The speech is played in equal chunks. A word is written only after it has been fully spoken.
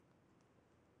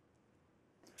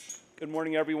Good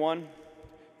morning, everyone,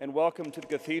 and welcome to the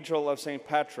Cathedral of St.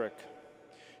 Patrick.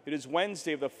 It is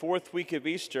Wednesday of the fourth week of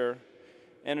Easter,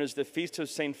 and it is the feast of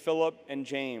St. Philip and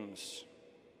James.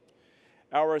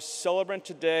 Our celebrant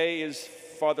today is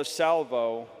Father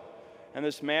Salvo, and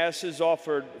this Mass is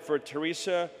offered for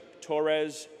Teresa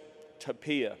Torres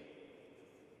Tapia.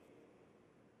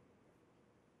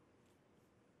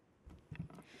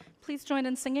 Please join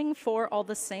in singing For All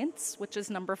the Saints, which is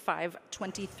number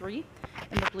 523,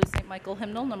 in the Blue St. Michael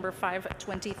hymnal, number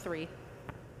 523.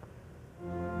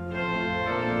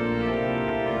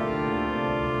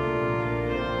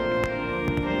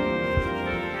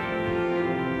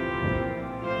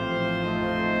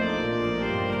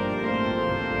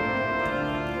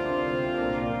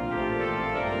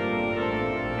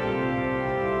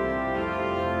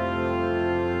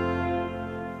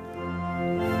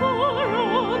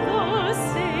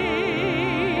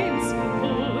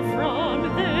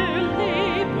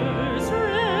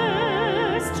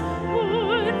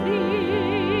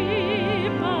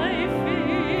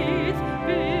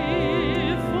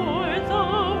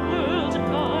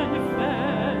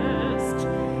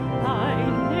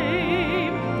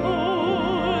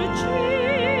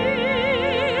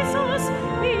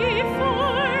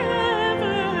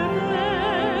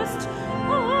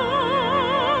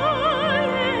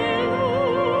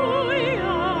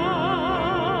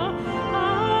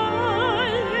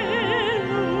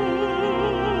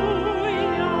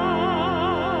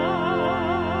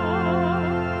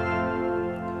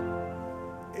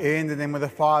 In the name of the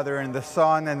Father, and the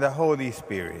Son, and the Holy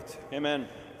Spirit. Amen.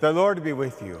 The Lord be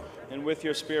with you. And with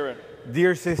your spirit.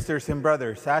 Dear sisters and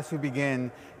brothers, as we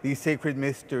begin these sacred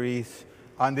mysteries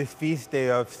on this feast day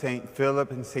of St.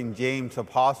 Philip and St. James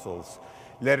Apostles,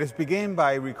 let us begin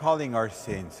by recalling our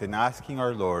sins and asking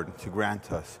our Lord to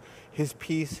grant us his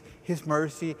peace, his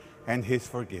mercy, and his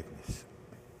forgiveness.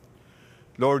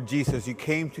 Lord Jesus, you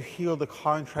came to heal the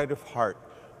contrite of heart.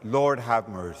 Lord, have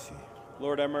mercy.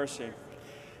 Lord, have mercy.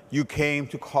 You came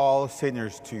to call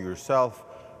sinners to yourself.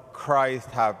 Christ,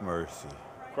 have mercy.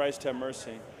 Christ, have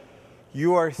mercy.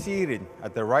 You are seated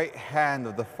at the right hand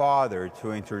of the Father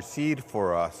to intercede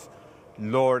for us.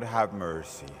 Lord, have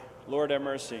mercy. Lord, have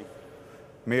mercy.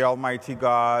 May Almighty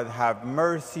God have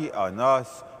mercy on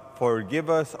us, forgive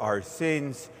us our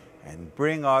sins, and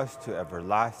bring us to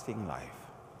everlasting life.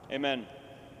 Amen.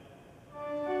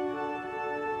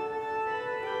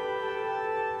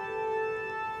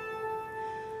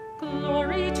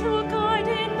 Glory to God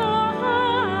in the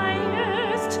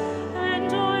highest,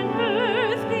 and on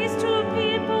earth peace to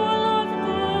people of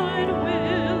good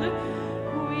will.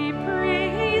 We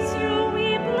praise you,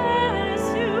 we bless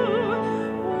you,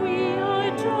 we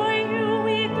adore you,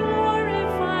 we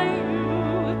glorify you.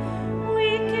 We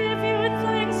give you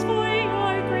thanks for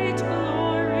your great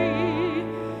glory.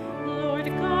 Lord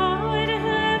God,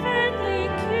 heavenly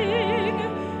King,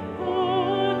 O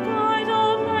God,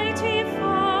 Almighty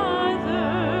Father,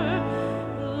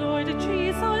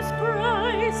 Jesus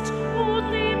Christ,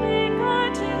 only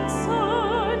begotten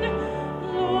Son,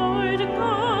 Lord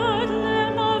God,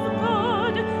 Lamb of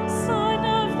God, Son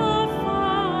of the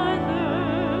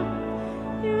Father,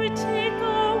 you take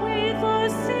away the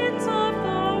sins of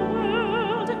the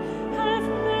world, have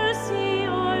mercy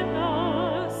on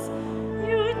us.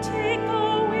 You take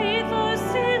away the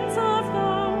sins of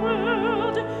the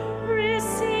world,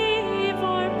 receive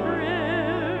our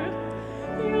prayer.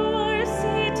 You are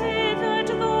seated at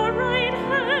the right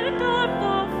hand of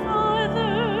the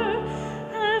Father,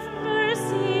 have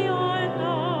mercy on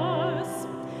us.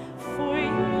 For you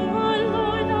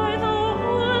alone are the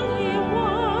Holy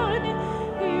One,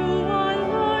 you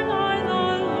alone are the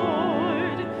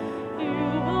Lord, you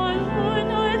alone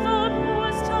are the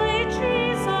Most High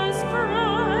Jesus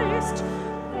Christ,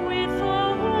 with the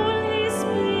Holy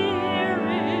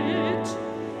Spirit,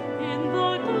 in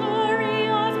the glory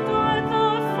of God the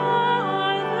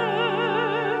Father.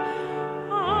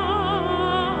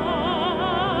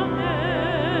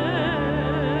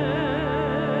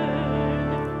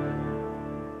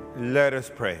 Amen. Let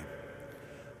us pray.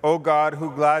 O God,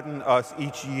 who gladden us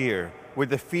each year with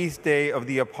the feast day of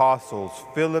the Apostles,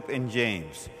 Philip and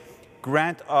James,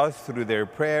 grant us through their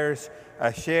prayers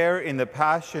a share in the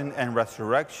passion and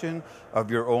resurrection of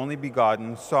your only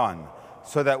begotten Son,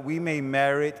 so that we may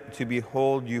merit to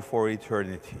behold you for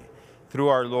eternity. Through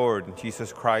our Lord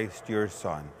Jesus Christ, your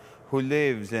Son, who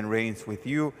lives and reigns with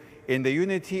you in the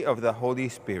unity of the Holy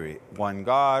Spirit, one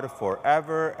God,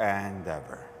 forever and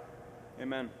ever.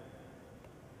 Amen.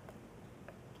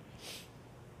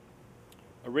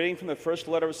 A reading from the first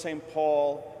letter of St.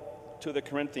 Paul to the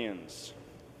Corinthians.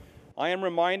 I am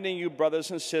reminding you,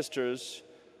 brothers and sisters,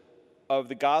 of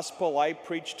the gospel I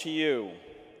preached to you,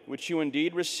 which you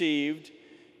indeed received,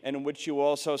 and in which you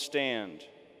also stand.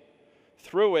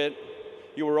 Through it,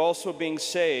 you are also being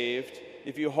saved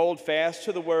if you hold fast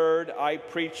to the word I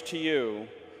preached to you,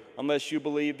 unless you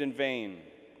believed in vain.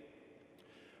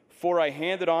 For I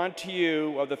handed on to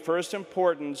you of the first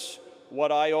importance what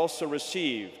I also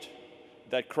received,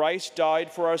 that Christ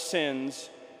died for our sins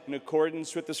in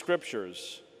accordance with the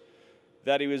Scriptures,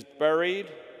 that he was buried,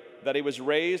 that he was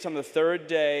raised on the third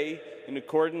day in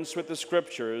accordance with the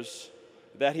Scriptures,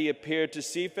 that he appeared to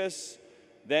Cephas,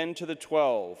 then to the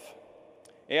 12.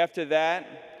 After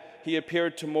that, he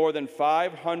appeared to more than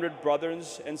 500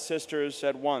 brothers and sisters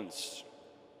at once,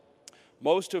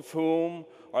 most of whom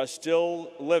are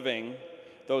still living,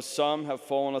 though some have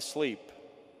fallen asleep.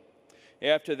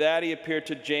 After that, he appeared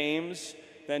to James,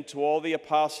 then to all the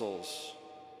apostles.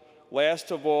 Last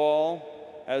of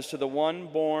all, as to the one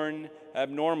born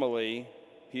abnormally,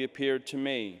 he appeared to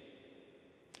me.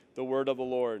 The word of the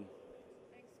Lord.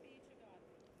 Thanks be to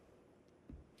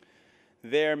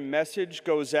God. Their message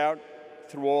goes out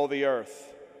through all the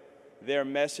earth. Their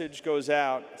message goes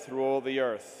out through all the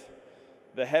earth.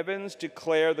 The heavens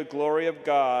declare the glory of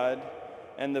God,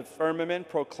 and the firmament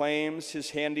proclaims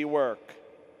his handiwork.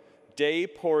 Day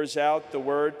pours out the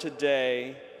word to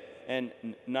day, and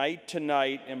night to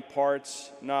night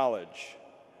imparts knowledge.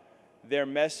 Their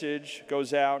message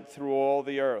goes out through all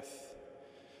the earth.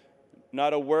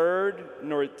 Not a word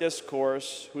nor a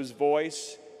discourse whose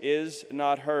voice is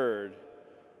not heard.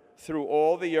 Through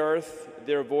all the earth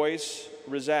their voice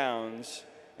resounds,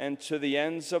 and to the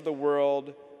ends of the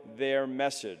world their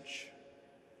message.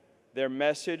 Their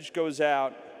message goes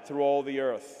out through all the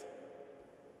earth.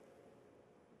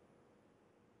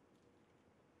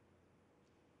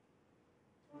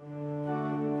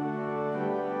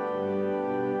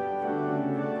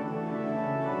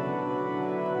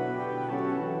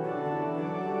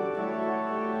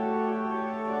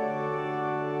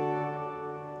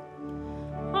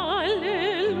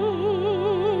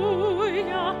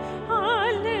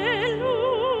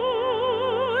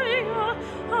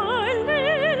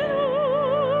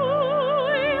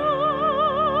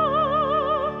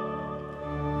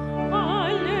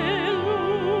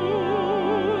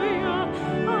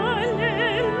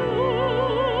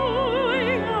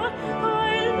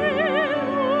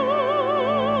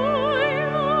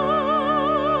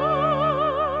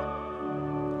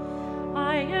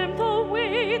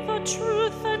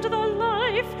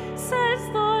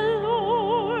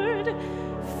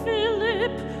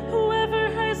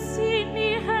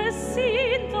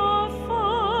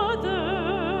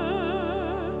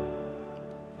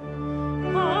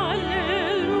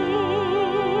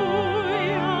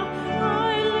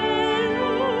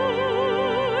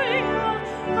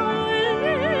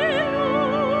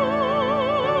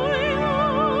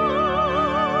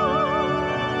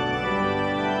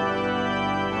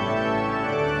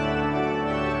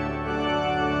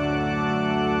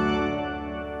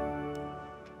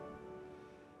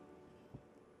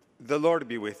 The Lord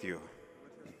be with you.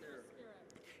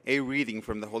 A reading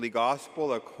from the Holy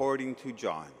Gospel according to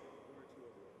John.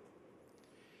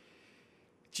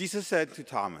 Jesus said to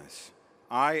Thomas,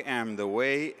 I am the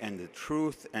way and the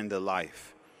truth and the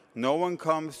life. No one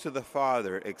comes to the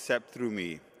Father except through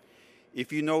me.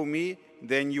 If you know me,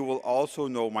 then you will also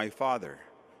know my Father.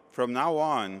 From now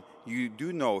on, you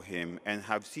do know him and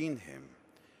have seen him.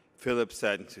 Philip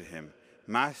said to him,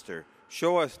 Master,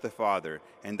 show us the Father,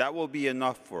 and that will be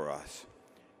enough for us.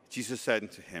 Jesus said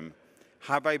to him,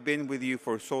 Have I been with you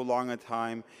for so long a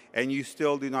time, and you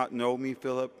still do not know me,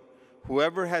 Philip?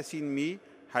 Whoever has seen me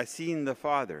has seen the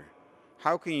Father.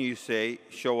 How can you say,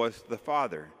 Show us the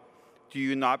Father? Do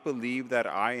you not believe that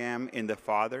I am in the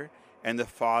Father, and the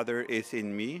Father is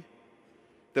in me?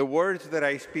 The words that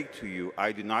I speak to you,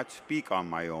 I do not speak on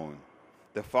my own.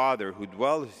 The Father who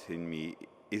dwells in me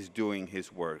is doing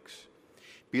his works.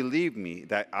 Believe me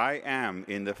that I am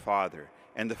in the Father,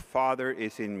 and the Father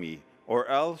is in me, or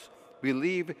else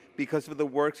believe because of the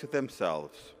works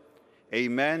themselves.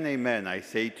 Amen, amen, I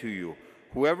say to you,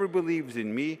 whoever believes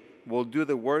in me will do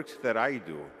the works that I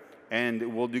do,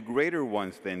 and will do greater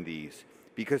ones than these,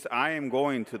 because I am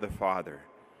going to the Father.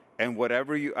 And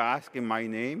whatever you ask in my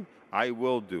name, I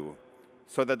will do,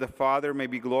 so that the Father may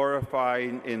be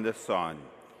glorified in the Son.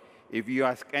 If you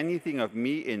ask anything of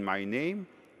me in my name,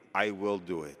 I will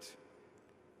do it.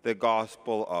 The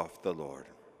Gospel of the Lord.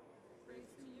 Praise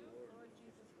to you, Lord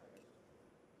Jesus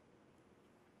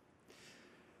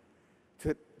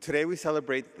Christ. Today we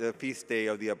celebrate the feast day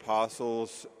of the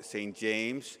Apostles, St.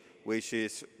 James, which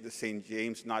is St.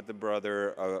 James, not the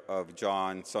brother of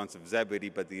John, sons of Zebedee,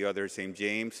 but the other St.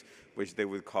 James, which they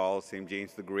would call St.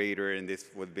 James the Greater, and this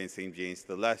would have been St. James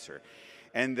the Lesser.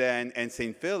 And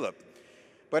St. Philip.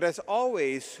 But as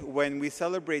always, when we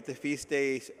celebrate the feast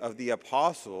days of the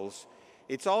apostles,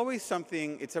 it's always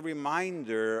something, it's a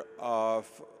reminder of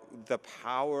the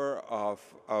power of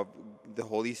the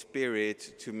Holy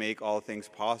Spirit to make all things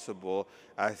possible,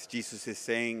 as Jesus is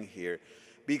saying here.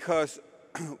 Because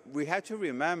we have to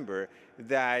remember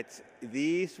that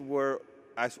these were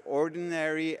as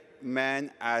ordinary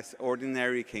men as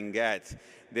ordinary can get.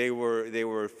 They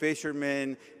were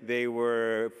fishermen. They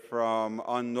were from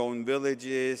unknown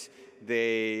villages.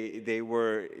 They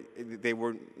were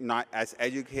not as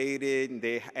educated.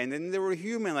 And then they were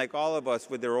human like all of us,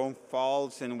 with their own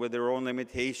faults and with their own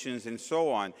limitations and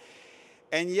so on.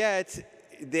 And yet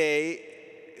they,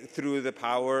 through the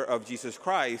power of Jesus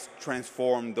Christ,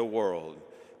 transformed the world.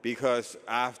 Because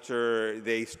after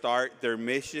they start their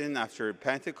mission, after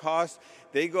Pentecost,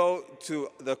 they go to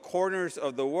the corners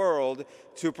of the world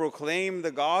to proclaim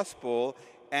the gospel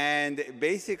and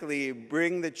basically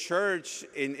bring the church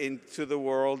into the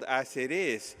world as it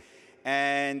is.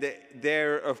 And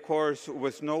there, of course,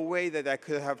 was no way that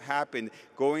could have happened.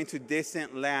 Going to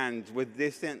distant lands with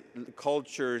distant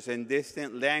cultures and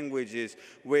distant languages,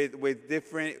 with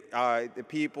different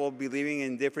people believing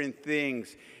in different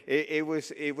things. It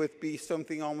would be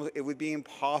something almost, it would be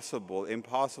impossible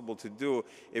to do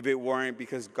if it weren't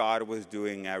because God was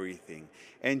doing everything.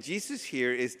 And Jesus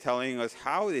here is telling us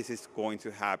how this is going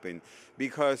to happen,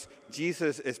 because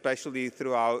Jesus, especially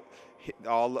throughout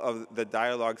all of the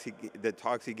dialogues, the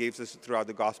talks he gives us throughout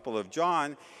the Gospel of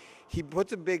John, he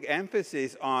puts a big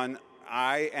emphasis on,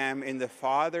 I am in the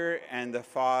Father and the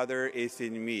Father is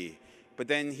in me. But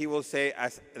then he will say,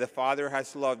 as the Father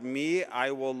has loved me,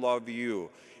 I will love you.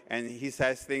 And he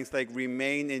says things like,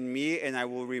 remain in me and I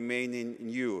will remain in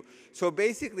you. So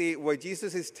basically what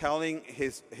Jesus is telling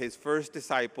his first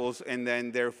disciples, and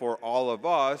then therefore all of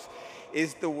us,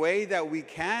 is the way that we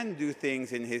can do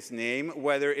things in his name,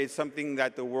 whether it's something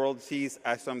that the world sees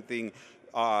as something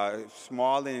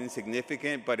small and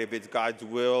insignificant, but if it's God's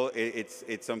will,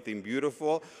 it's something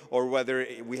beautiful, or whether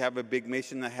we have a big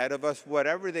mission ahead of us,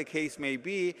 whatever the case may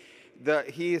be,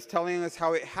 he is telling us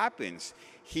how it happens.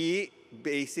 He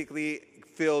basically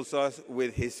fills us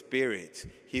with his Spirit.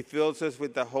 He fills us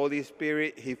with the Holy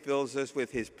Spirit. He fills us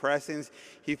with his presence.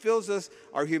 He fills us,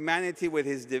 our humanity, with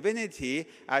his divinity,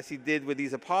 as he did with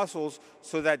these apostles,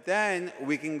 so that then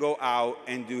we can go out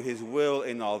and do his will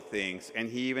in all things. And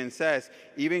he even says,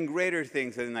 even greater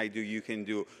things than I do, you can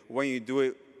do when you do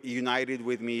it united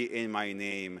with me in my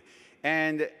name.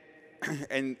 And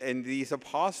these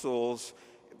apostles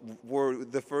were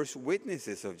the first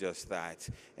witnesses of just that.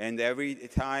 And every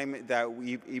time that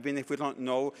even if we don't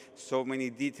know so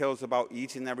many details about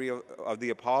each and every of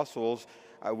the apostles,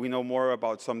 we know more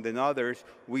about some than others,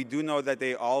 we do know that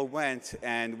they all went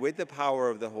and with the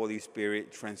power of the Holy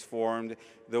Spirit transformed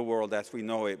the world as we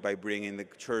know it by bringing the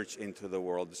church into the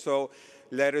world. So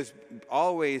let us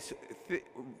always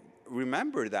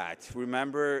remember that.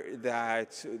 Remember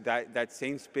that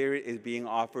same Spirit is being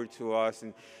offered to us,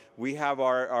 and we have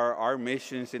our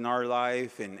missions in our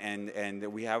life,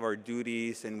 and we have our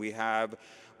duties, and we have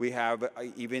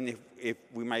even if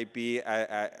we might be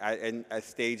at a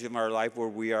stage of our life where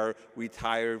we are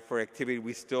retired for activity,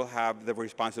 we still have the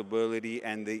responsibility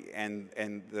and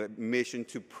the mission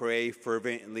to pray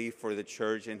fervently for the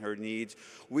church and her needs.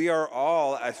 We are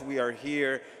all, as we are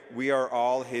here, we are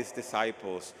all his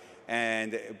disciples.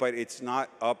 But it's not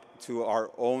up to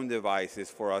our own devices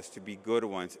for us to be good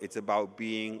ones. It's about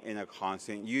being in a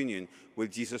constant union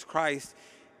with Jesus Christ,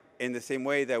 in the same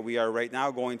way that we are right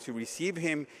now going to receive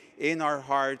him in our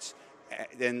hearts.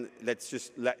 Then let's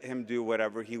just let him do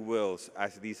whatever he wills,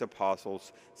 as these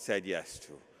apostles said yes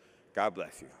to. God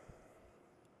bless you.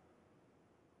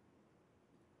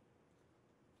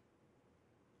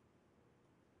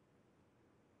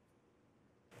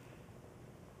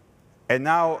 And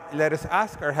now let us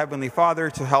ask our Heavenly Father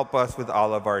to help us with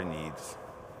all of our needs.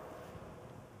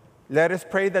 Let us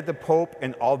pray that the Pope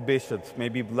and all bishops may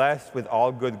be blessed with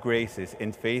all good graces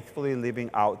in faithfully living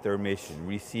out their mission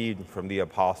received from the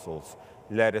apostles.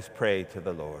 Let us pray to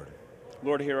the Lord.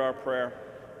 Lord, hear our prayer.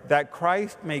 That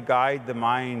Christ may guide the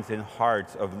minds and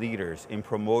hearts of leaders in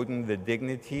promoting the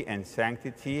dignity and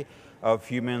sanctity of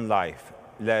human life.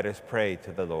 Let us pray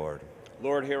to the Lord.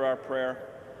 Lord, hear our prayer.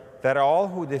 That all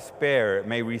who despair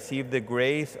may receive the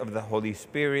grace of the Holy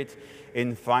Spirit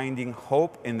in finding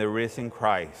hope in the risen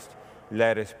Christ.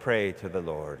 Let us pray to the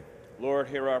Lord. Lord,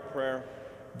 hear our prayer.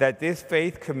 That this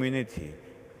faith community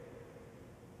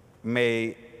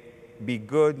may be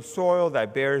good soil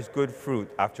that bears good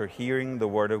fruit after hearing the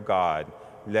word of God.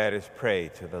 Let us pray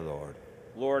to the Lord.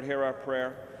 Lord, hear our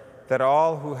prayer. That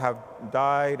all who have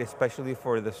died, especially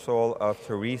for the soul of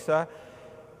Teresa,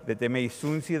 that they may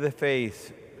soon see the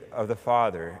face of the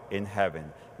Father in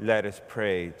heaven. Let us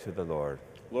pray to the Lord.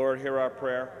 Lord, hear our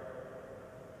prayer.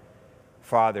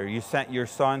 Father, you sent your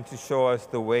Son to show us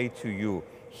the way to you.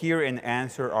 Hear and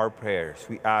answer our prayers.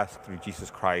 We ask through Jesus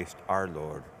Christ our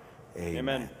Lord. Amen.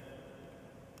 Amen.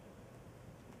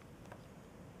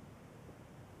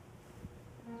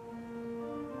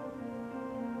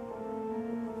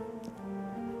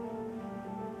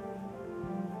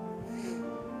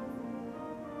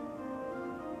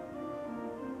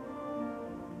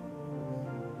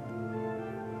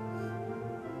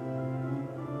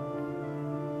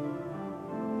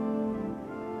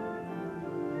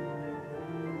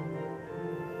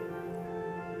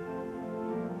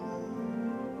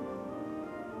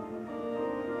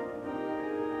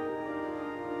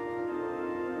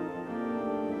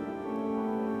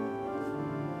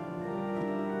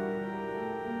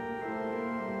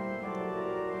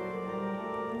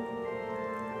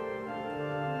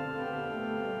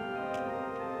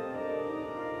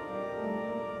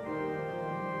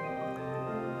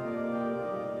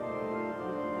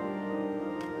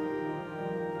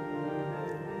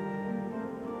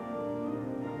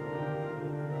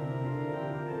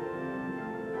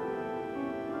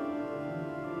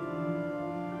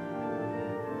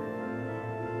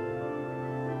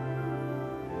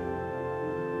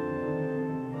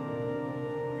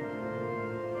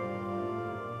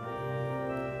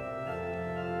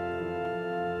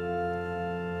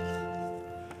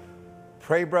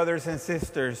 Pray, brothers and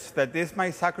sisters, that this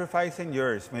my sacrifice and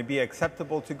yours may be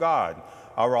acceptable to God,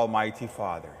 our Almighty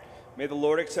Father. May the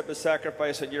Lord accept the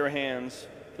sacrifice at your hands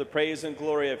for the praise and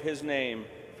glory of his name,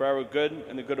 for our good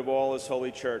and the good of all his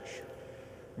holy church.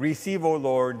 Receive, O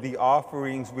Lord, the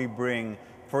offerings we bring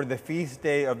for the feast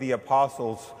day of the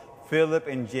apostles Philip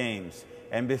and James,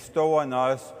 and bestow on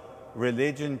us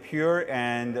religion pure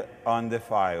and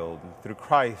undefiled, through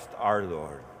Christ our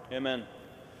Lord. Amen.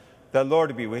 The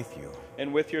Lord be with you.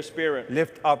 And with your spirit.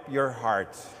 Lift up your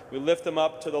hearts. We lift them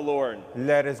up to the Lord.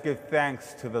 Let us give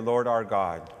thanks to the Lord our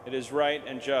God. It is right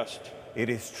and just. It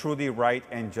is truly right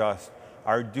and just,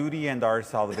 our duty and our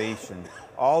salvation,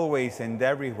 always and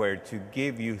everywhere to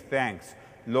give you thanks,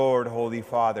 Lord, Holy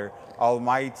Father,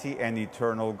 Almighty and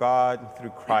eternal God,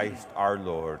 through Christ our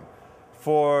Lord.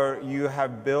 For you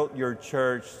have built your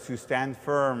church to stand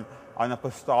firm on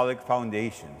apostolic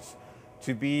foundations,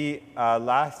 to be a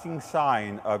lasting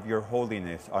sign of your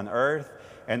holiness on earth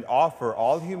and offer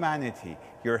all humanity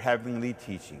your heavenly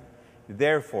teaching.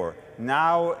 Therefore,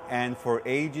 now and for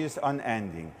ages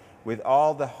unending, with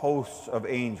all the hosts of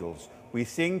angels, we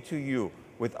sing to you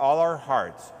with all our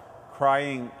hearts,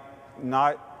 crying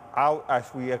not out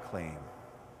as we acclaim.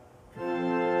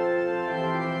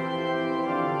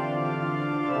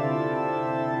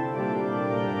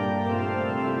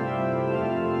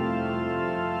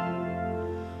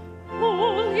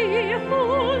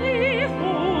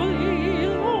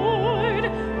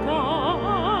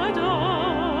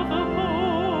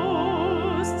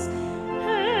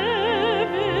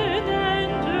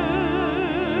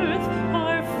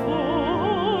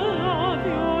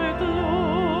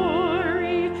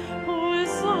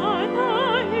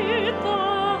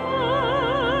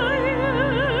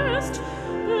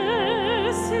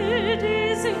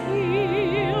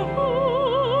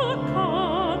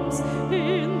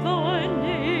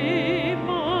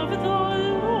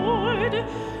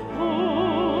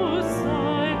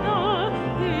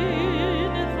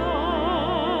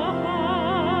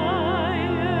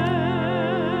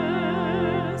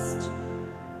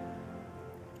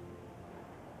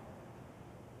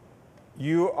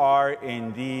 You are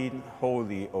indeed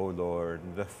holy, O Lord,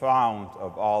 the fount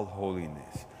of all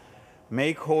holiness.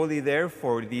 Make holy,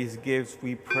 therefore, these gifts,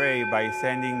 we pray, by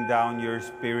sending down your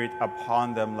Spirit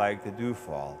upon them like the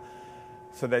dewfall,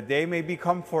 so that they may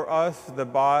become for us the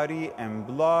body and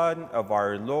blood of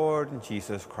our Lord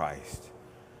Jesus Christ.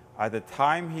 At the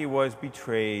time he was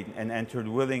betrayed and entered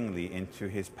willingly into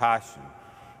his passion,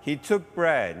 he took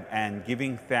bread and,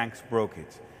 giving thanks, broke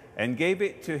it, and gave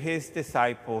it to his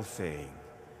disciples, saying,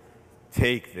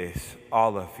 "Take this,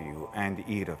 all of you, and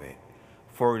eat of it,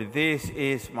 for this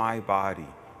is my body,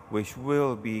 which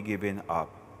will be given up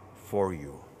for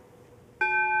you."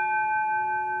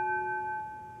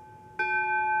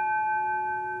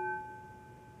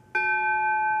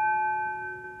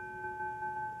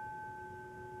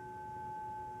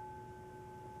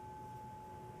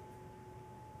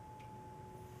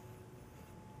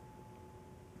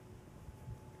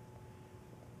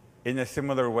 In a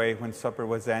similar way, when supper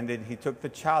was ended, he took the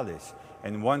chalice,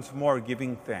 and once more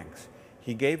giving thanks,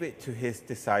 he gave it to his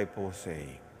disciples,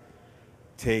 saying,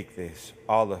 "Take this,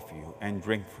 all of you, and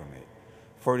drink from it,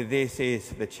 for this is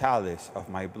the chalice of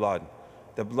my blood,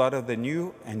 the blood of the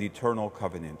new and eternal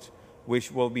covenant,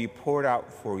 which will be poured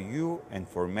out for you and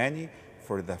for many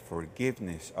for the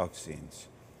forgiveness of sins.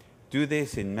 Do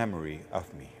this in memory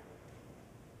of me."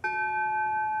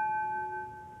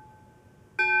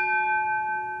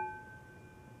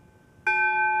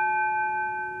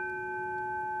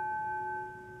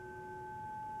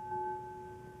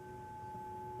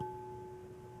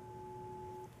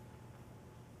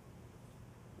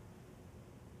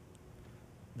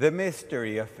 The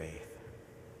mystery of faith.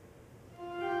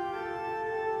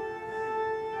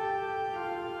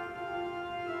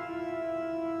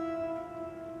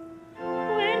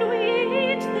 When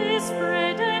we eat this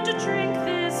bread and drink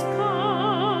this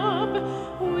cup,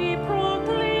 we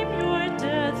proclaim your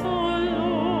death, O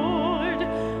Lord,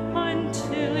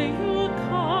 until you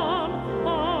come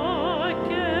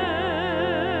again.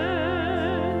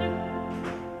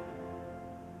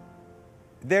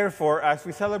 Therefore, as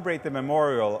we celebrate the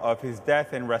memorial of his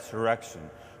death and resurrection,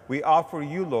 we offer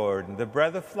you, Lord, the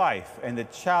bread of life and the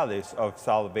chalice of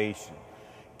salvation,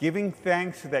 giving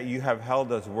thanks that you have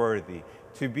held us worthy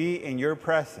to be in your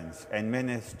presence and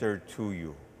minister to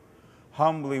you.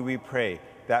 Humbly we pray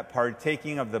that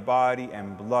partaking of the body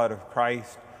and blood of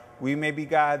Christ, we may be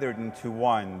gathered into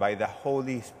one by the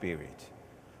Holy Spirit.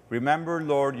 Remember,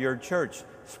 Lord, your church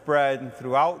spread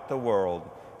throughout the world,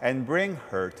 and bring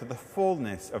her to the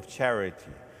fullness of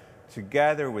charity,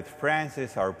 together with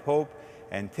Francis, our Pope,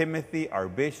 and Timothy, our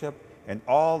Bishop, and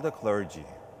all the clergy.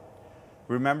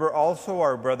 Remember also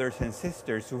our brothers and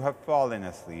sisters who have fallen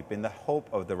asleep in the hope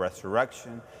of the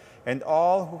resurrection, and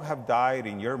all who have died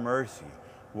in your mercy.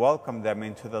 Welcome them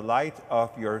into the light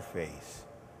of your face.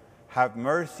 Have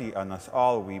mercy on us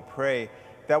all, we pray,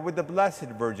 that with the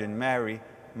Blessed Virgin Mary,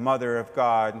 Mother of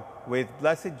God, with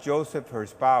blessed Joseph, her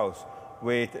spouse,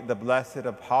 with the blessed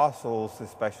apostles,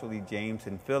 especially James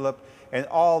and Philip, and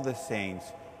all the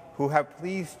saints who have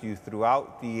pleased you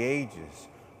throughout the ages,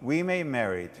 we may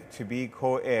merit to be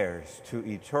co-heirs to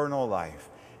eternal life,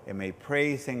 and may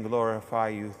praise and glorify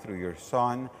you through your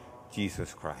Son,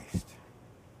 Jesus Christ.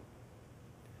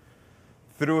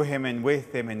 Through him and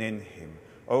with him and in him,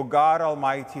 O God,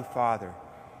 Almighty Father,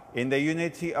 in the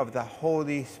unity of the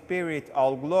Holy Spirit,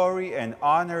 all glory and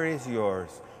honor is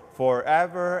yours,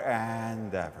 forever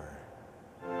and ever.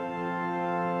 Amen.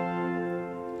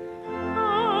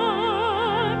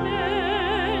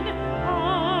 Amen.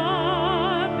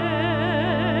 Amen.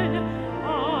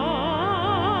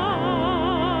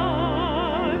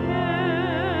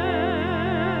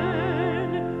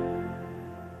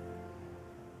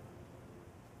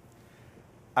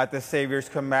 At the Savior's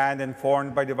command,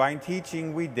 informed by divine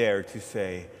teaching, we dare to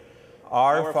say,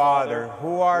 Our Father,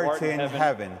 who art in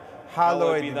heaven,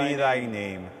 hallowed be thy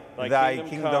name. Thy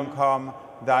kingdom come,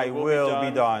 thy will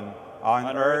be done,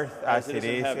 on earth as it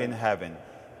is in heaven.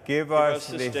 Give us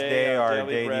this day our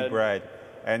daily bread,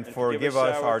 and forgive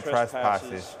us our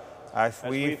trespasses, as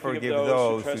we forgive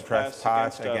those who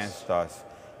trespass against us.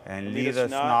 And lead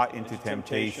us not into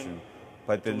temptation,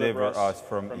 but deliver us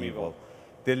from evil.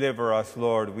 Deliver us,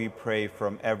 Lord, we pray,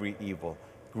 from every evil.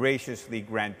 Graciously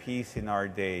grant peace in our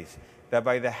days, that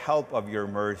by the help of your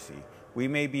mercy, we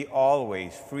may be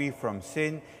always free from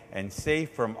sin and safe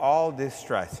from all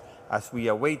distress, as we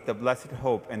await the blessed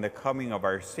hope and the coming of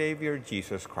our Savior,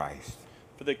 Jesus Christ.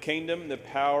 For the kingdom, the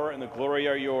power, and the glory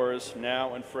are yours,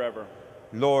 now and forever.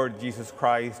 Lord Jesus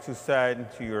Christ, who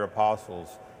said to your apostles,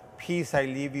 Peace I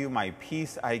leave you, my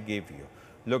peace I give you.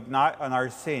 Look not on our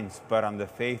sins, but on the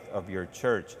faith of your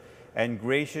church, and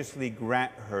graciously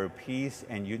grant her peace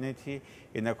and unity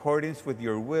in accordance with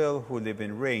your will, who live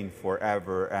and reign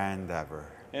forever and ever.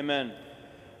 Amen.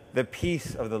 The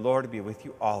peace of the Lord be with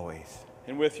you always.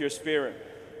 And with your spirit.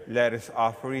 Let us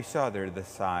offer each other the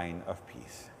sign of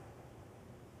peace.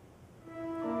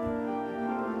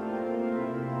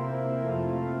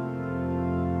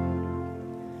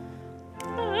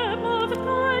 Lamb of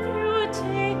God, you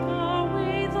take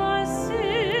away the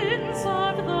sins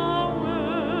of the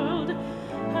world.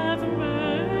 Have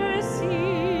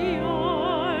mercy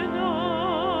on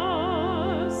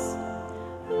us.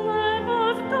 Lamb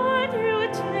of God, you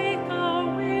take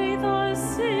away the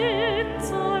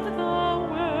sins of the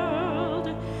world.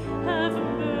 Have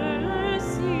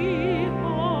mercy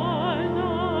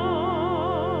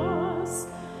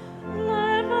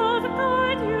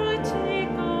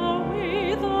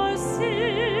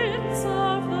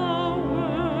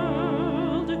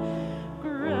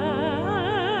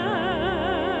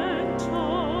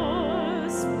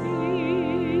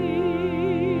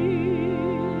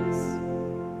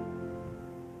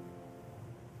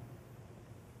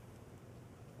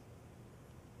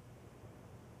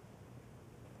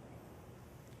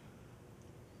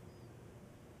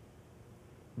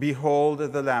Behold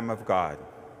the Lamb of God.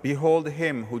 Behold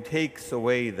him who takes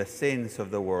away the sins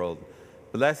of the world.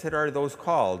 Blessed are those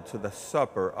called to the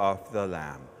supper of the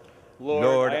Lamb.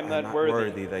 Lord, I am not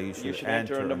worthy that you should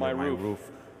enter enter under my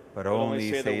roof, but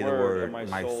only say the word,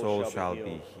 and my soul shall be be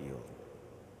healed.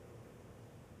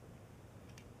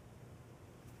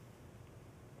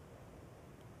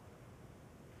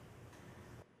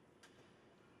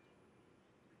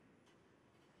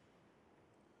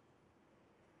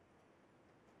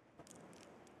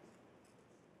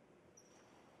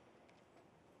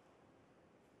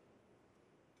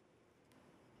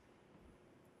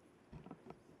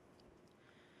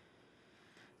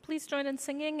 Please join in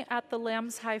singing At the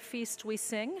Lamb's High Feast We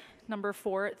Sing, number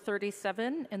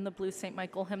 437 in the Blue St.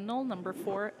 Michael hymnal, number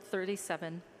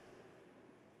 437.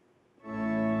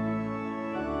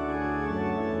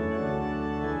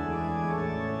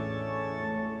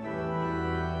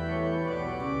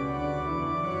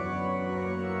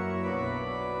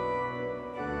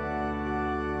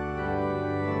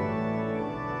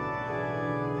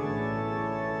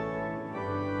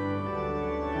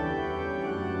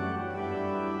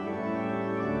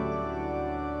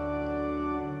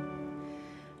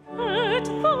 At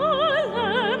the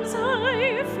Lamb's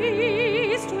high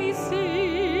feast we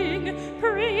sing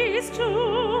praise to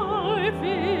our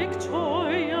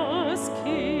victorious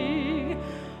King,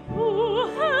 who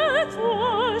hath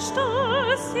washed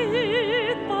us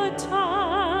in the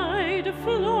tide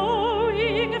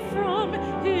flowing from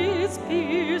his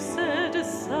pierced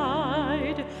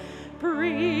side.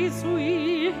 Praise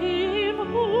we him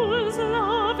whose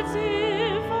love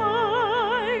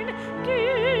divine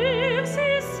gives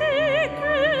his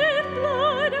sacred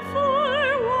blood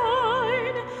for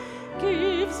wine,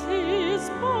 gives his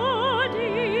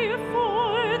body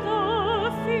for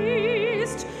the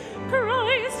feast.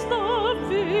 Christ the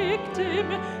victim,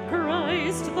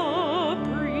 Christ the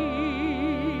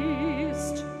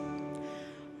priest.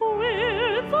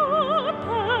 Where the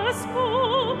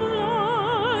paschal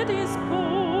blood is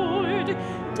poured,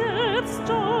 death's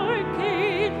dark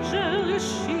angel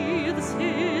sheathes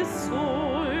his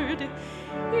sword.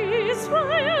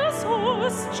 Israel's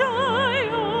host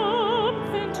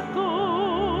triumphant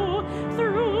go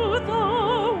through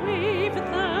the wave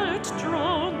that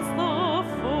drowns the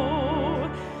foe.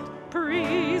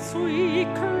 Praise we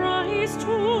Christ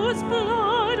whose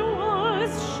blood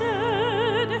was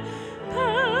shed,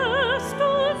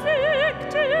 paschal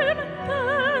victim,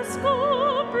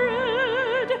 paschal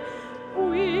bread,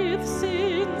 with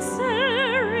sincerity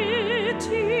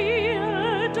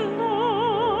and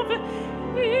love,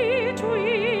 eat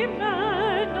we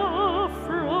manna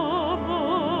from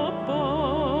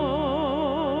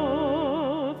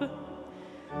above.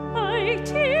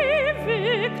 Mighty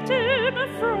victim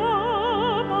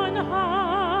from on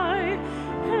high,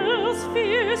 hell's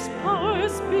fierce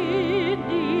powers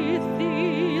beneath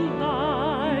thee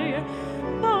lie.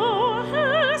 Thou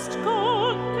hast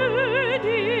conquered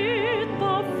in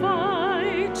the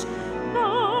fight,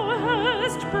 thou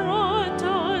hast brought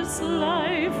us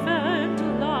life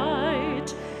and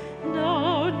light.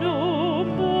 Now no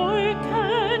more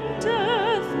can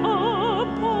death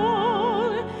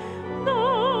appall,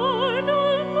 now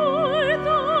no more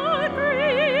the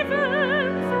grave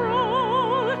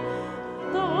enthrall.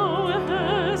 Thou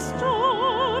hast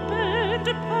opened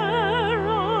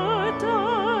paradise,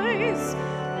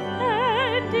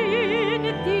 and in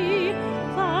thee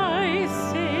thy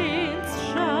saints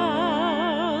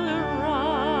shall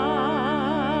rise.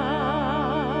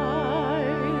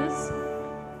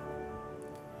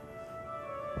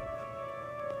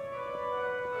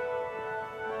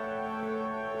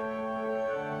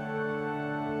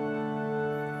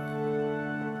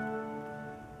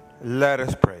 Let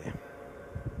us pray.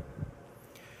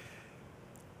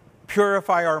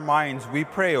 Purify our minds, we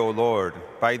pray, O Lord,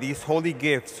 by these holy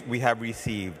gifts we have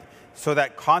received, so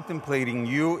that contemplating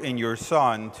you and your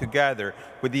Son together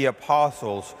with the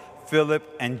apostles Philip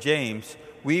and James,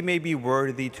 we may be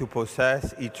worthy to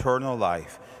possess eternal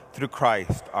life through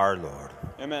Christ our Lord.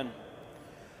 Amen.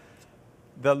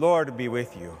 The Lord be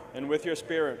with you. And with your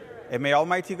spirit. And may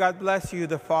Almighty God bless you,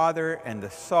 the Father, and the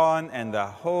Son, and the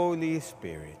Holy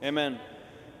Spirit. Amen.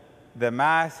 The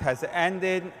Mass has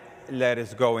ended. Let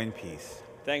us go in peace.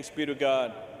 Thanks be to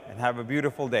God. And have a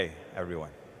beautiful day, everyone.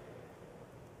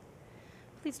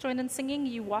 Please join in singing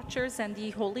Ye Watchers and Ye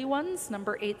Holy Ones,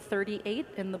 number 838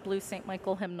 in the Blue St.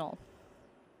 Michael hymnal.